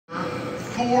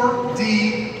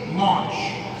4D launch.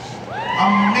 A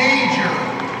major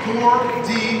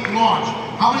 4D launch.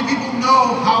 How many people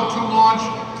know how to launch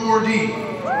 4D?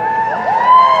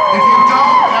 If you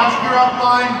don't, ask your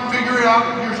upline, figure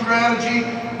out your strategy,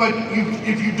 but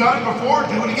if you've done it before,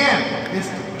 do it again.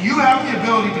 You have the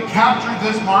ability to capture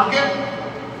this market,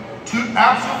 to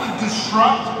absolutely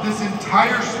disrupt this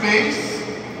entire space.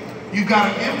 You've got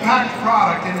an impact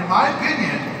product, and in my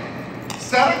opinion,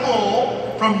 set a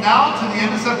goal from now to the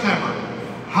end of September.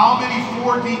 How many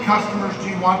 4D customers do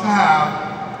you want to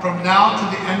have from now to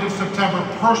the end of September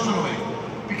personally?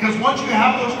 Because once you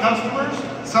have those customers,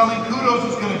 selling kudos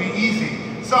is going to be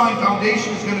easy. Selling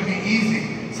foundation is going to be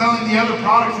easy. Selling the other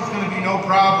products is going to be no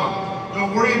problem.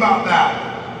 Don't worry about that.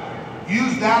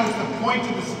 Use that as the point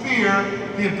of the spear,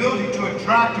 the ability to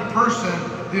attract a person,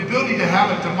 the ability to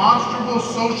have a demonstrable,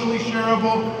 socially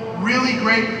shareable, really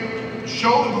great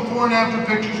show the before and after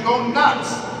pictures, go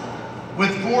nuts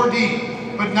with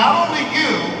 4D. But not only you,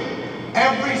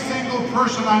 every single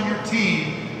person on your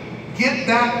team, get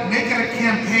that, make it a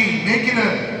campaign, make it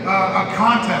a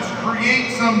contest,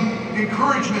 create some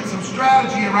encouragement, some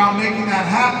strategy around making that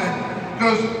happen,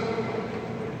 because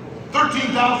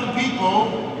 13,000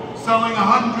 people selling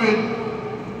 100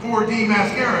 4D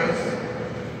mascaras,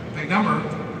 big number,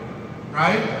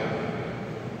 right?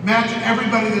 Imagine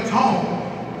everybody that's home,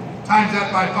 times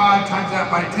that by 5, times that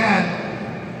by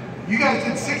 10. You guys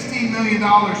did $16 million in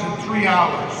 3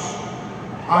 hours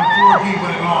on 4D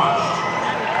when it launched.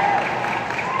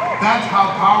 That's how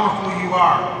powerful you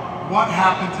are. What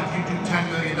happens if you do $10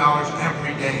 million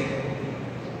every day,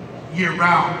 year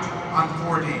round on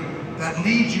 4D? That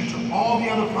leads you to all the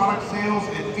other product sales.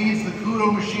 It feeds the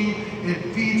kudo machine.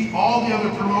 It feeds all the other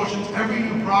promotions, every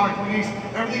new product release,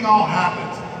 everything all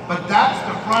happens. But that's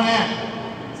the front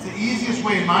end. It's the easiest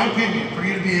way, in my opinion, for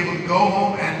you to be able to go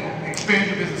home and expand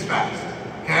your business fast,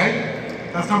 okay?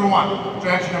 That's number one,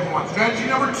 strategy number one. Strategy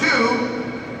number two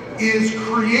is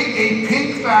create a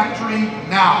pink factory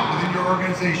now within your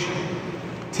organization.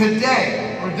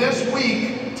 Today, or this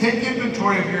week, take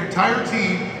inventory of your entire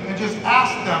team and just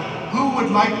ask them who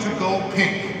would like to go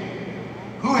pink.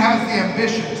 Who has the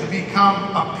ambition to become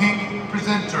a pink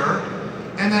presenter,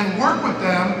 and then work with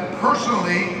them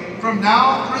personally from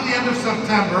now through the end of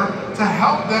September to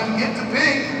help them get to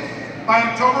pink by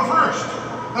October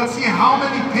 1st. Let's see how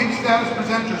many pink status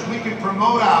presenters we can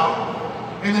promote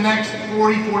out in the next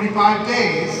 40, 45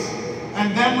 days,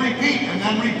 and then repeat,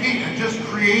 and just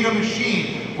create a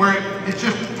machine where it's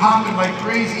just popping like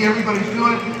crazy. Everybody's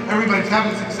doing it, everybody's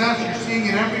having success, you're seeing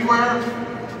it everywhere.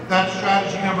 That's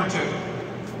strategy number two.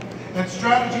 And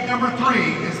strategy number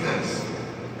three is this.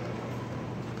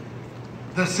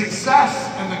 The success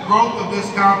and the growth of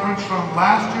this conference from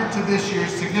last year to this year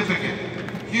is significant,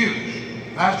 huge.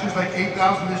 Last year's like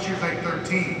 8,000, this year's like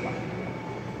 13.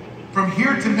 From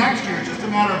here to next year, it's just a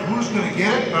matter of who's going to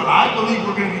get it, but I believe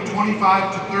we're going to be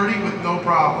 25 to 30 with no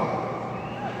problem.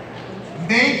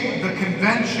 Make the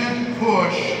convention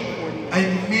push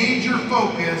a major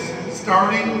focus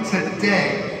starting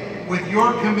today, with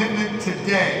your commitment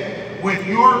today, with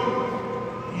your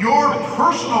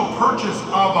personal purchase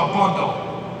of a bundle.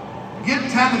 Get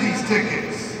 10 of these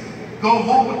tickets. Go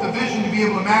home with the vision to be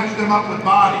able to match them up with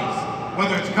bodies,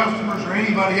 whether it's customers or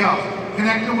anybody else.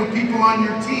 Connect them with people on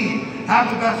your team.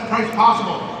 Have the best price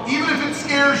possible. Even if it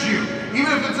scares you,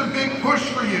 even if it's a big push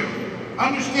for you,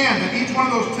 understand that each one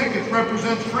of those tickets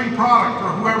represents free product for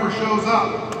whoever shows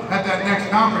up at that next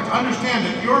conference. Understand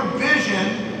that your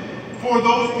vision for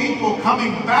those people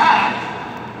coming back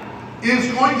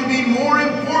is going to be more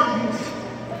important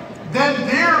than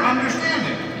their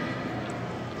understanding.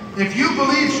 If you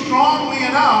believe strongly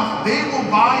enough, they will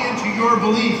buy into your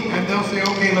belief and they'll say,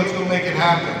 okay, let's go make it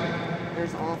happen.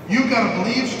 You've got to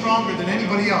believe stronger than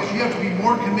anybody else. You have to be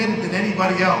more committed than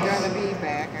anybody else.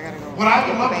 What I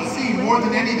would love to see more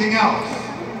than anything else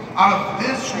out of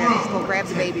this room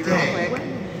today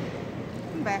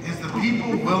is the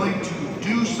people willing to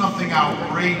do something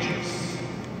outrageous.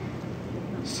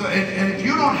 So, and if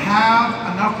you don't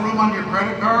have enough room on your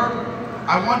credit card,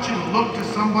 I want you to look to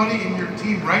somebody in your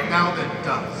team right now that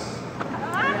does.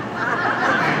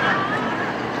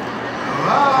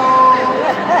 Hello?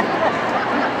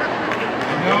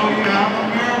 I know you have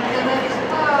American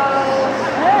Express.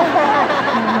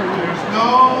 There's no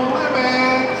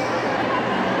limit.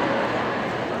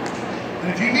 And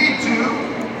if you need to,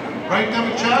 write them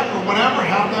a check or whatever,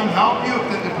 have them help you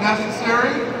if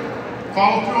necessary.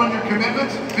 Follow through on your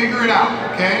commitments, figure it out,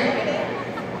 okay?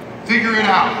 Figure it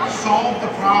out, solve the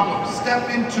problem, step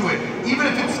into it, even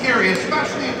if it's scary,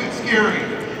 especially if it's scary.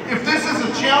 If this is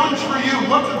a challenge for you,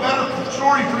 what's a better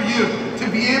story for you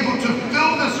to be able to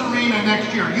fill arena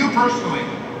next year, you personally?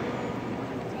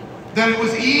 That it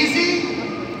was easy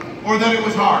or that it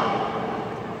was hard?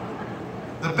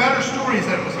 The better story is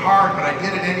that it was hard, but I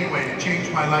did it anyway to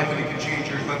change my life and it can change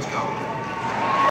yours. Let's go.